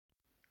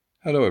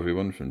Hello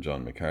everyone, from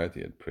John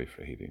McCarthy at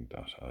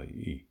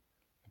prayforhealing.ie.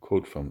 A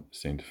quote from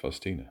Saint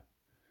Faustina.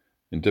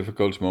 In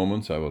difficult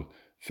moments I will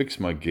fix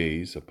my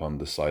gaze upon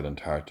the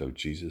silent heart of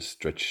Jesus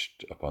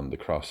stretched upon the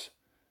cross,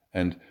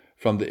 and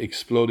from the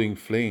exploding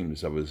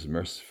flames of his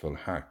merciful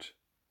heart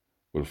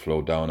will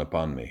flow down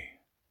upon me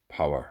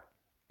power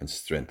and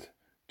strength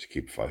to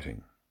keep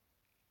fighting.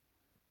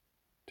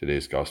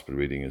 Today's gospel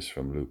reading is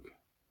from Luke.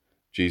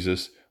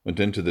 Jesus went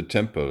into the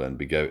temple and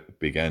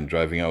began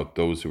driving out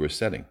those who were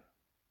selling.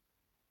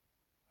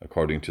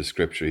 According to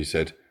Scripture, he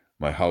said,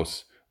 "My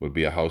house will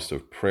be a house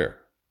of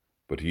prayer,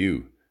 but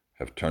you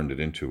have turned it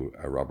into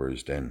a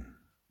robber's den."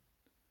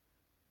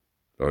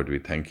 Lord, we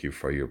thank you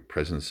for your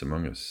presence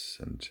among us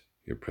and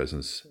your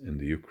presence in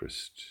the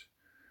Eucharist.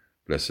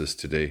 Bless us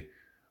today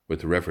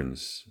with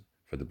reverence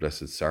for the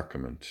Blessed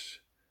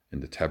Sacrament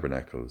in the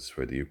tabernacles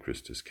where the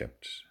Eucharist is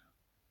kept.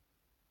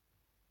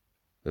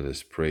 Let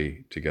us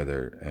pray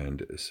together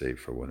and say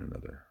for one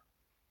another.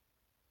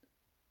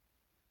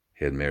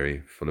 Hail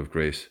Mary, full of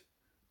grace,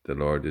 the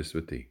Lord is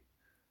with thee.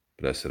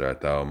 Blessed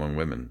art thou among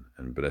women,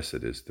 and blessed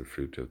is the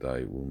fruit of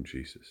thy womb,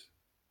 Jesus.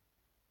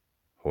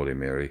 Holy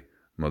Mary,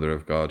 Mother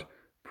of God,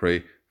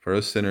 pray for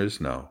us sinners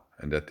now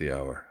and at the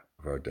hour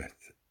of our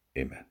death.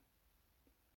 Amen.